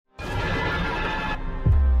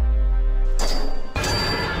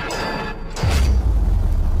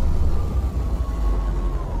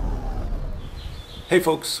Hey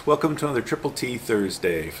folks, welcome to another Triple T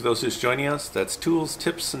Thursday. For those just joining us, that's Tools,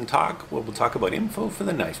 Tips, and Talk, where we'll talk about info for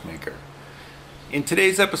the knife maker. In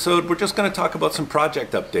today's episode, we're just going to talk about some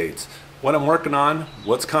project updates, what I'm working on,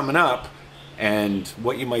 what's coming up, and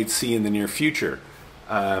what you might see in the near future.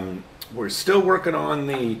 We're still working on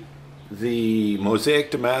the Mosaic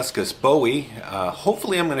Damascus Bowie.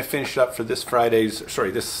 Hopefully I'm going to finish it up for this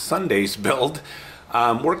Sunday's build.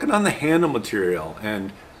 Working on the handle material,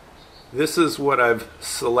 and this is what I've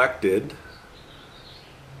selected.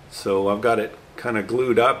 So I've got it kind of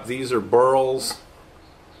glued up. These are burls.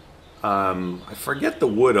 I forget the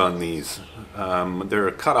wood on these.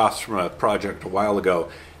 They're cut-offs from a project a while ago,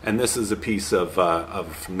 and this is a piece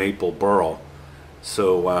of maple burl.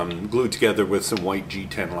 So glued together with some white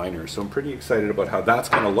G10 liners. So I'm pretty excited about how that's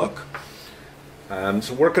going to look.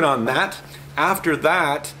 So working on that. After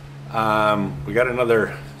that, we got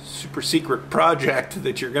another super secret project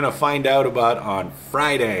that you're going to find out about on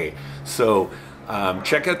Friday. So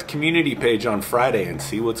check out the community page on Friday and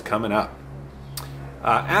see what's coming up.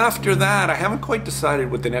 After that, I haven't quite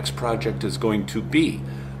decided what the next project is going to be.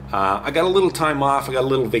 I got a little time off, I got a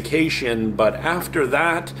little vacation, but after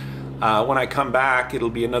that, when I come back,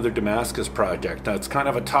 it'll be another Damascus project. It's kind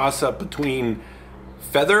of a toss-up between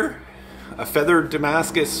a feather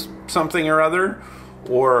Damascus something or other,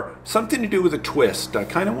 or something to do with a twist. I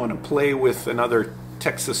kind of want to play with another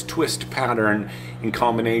Texas twist pattern in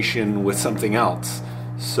combination with something else.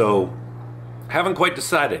 So, haven't quite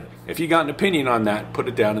decided. If you got an opinion on that, put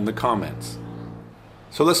it down in the comments.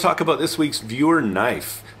 So let's talk about this week's viewer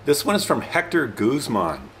knife. This one is from Hector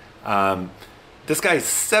Guzman. This guy's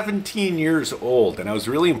 17 years old, and I was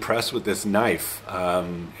really impressed with this knife.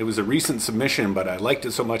 It was a recent submission, but I liked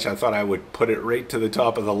it so much I thought I would put it right to the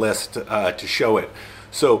top of the list to show it.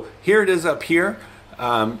 So here it is up here.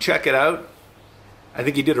 Check it out. I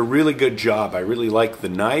think he did a really good job. I really like the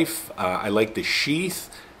knife. I like the sheath.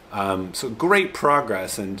 So great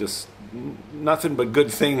progress, and just nothing but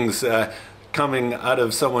good things coming out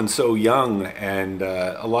of someone so young, and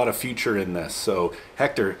a lot of future in this. So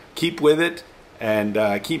Hector, keep with it.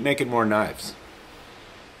 And keep making more knives.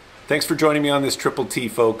 Thanks for joining me on this Triple T,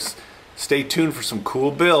 folks. Stay tuned for some cool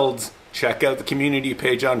builds. Check out the community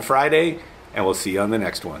page on Friday, and we'll see you on the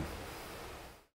next one.